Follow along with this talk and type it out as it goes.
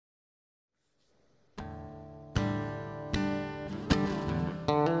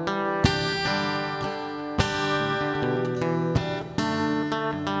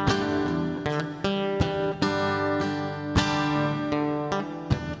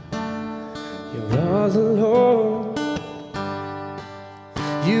you're all alone.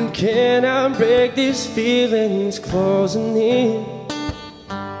 You cannot break these feelings closing in.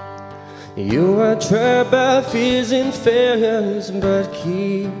 You are trapped by fears and failures, but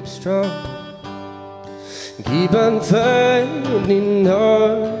keep strong. Keep on fighting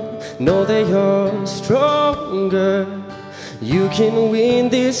hard, know that you're stronger. You can win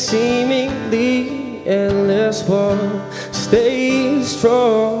this seemingly endless war. Stay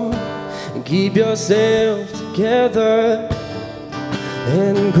strong and keep yourself together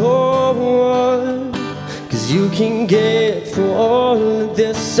and go on, 'cause you can get through all of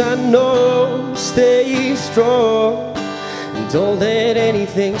this, I know. Stay strong and don't let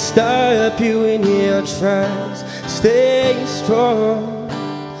anything stop you in your tracks. Stay strong,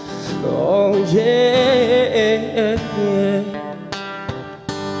 oh yeah, yeah.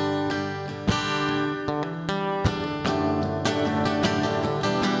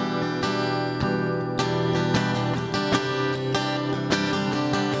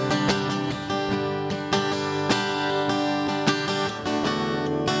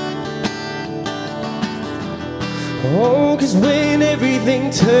 Oh, 'cause when everything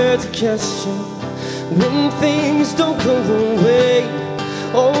turns against you, when things don't go your way,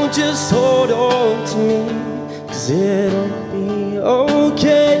 oh, just hold on to me, 'cause it'll be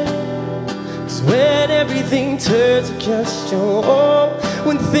okay. 'Cause when everything turns against you, oh,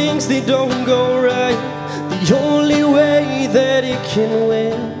 when things they don't go right, the only way that it can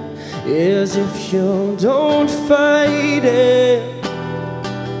win is if you don't fight it.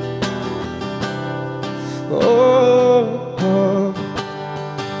 Oh, oh,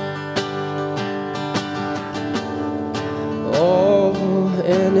 oh,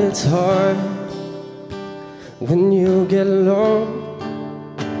 and it's hard when you get alone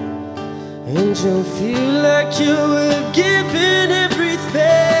and you feel like you have given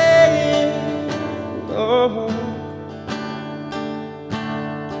everything. Oh,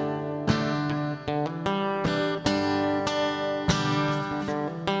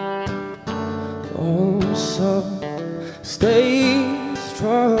 oh, so stay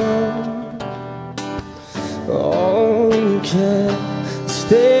strong. Oh, you can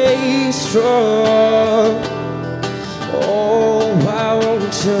stay strong. Oh, why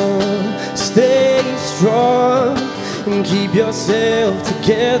won't you stay strong and keep yourself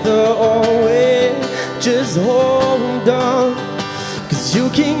together always? Just hold on, 'cause you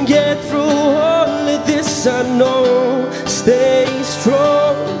can get through all of this, I know. Stay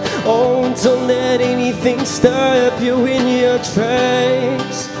strong. Oh, don't let anything stop you in your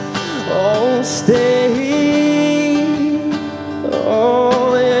tracks. Oh, stay,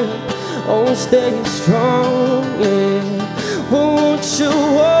 oh yeah, oh, stay strong, yeah. Won't you,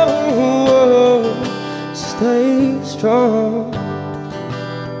 oh, stay strong.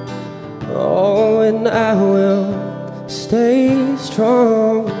 Oh, and I will stay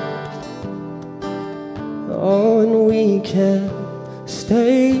strong. Oh, and we can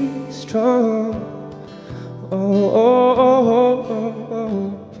stay strong. Oh, oh, oh.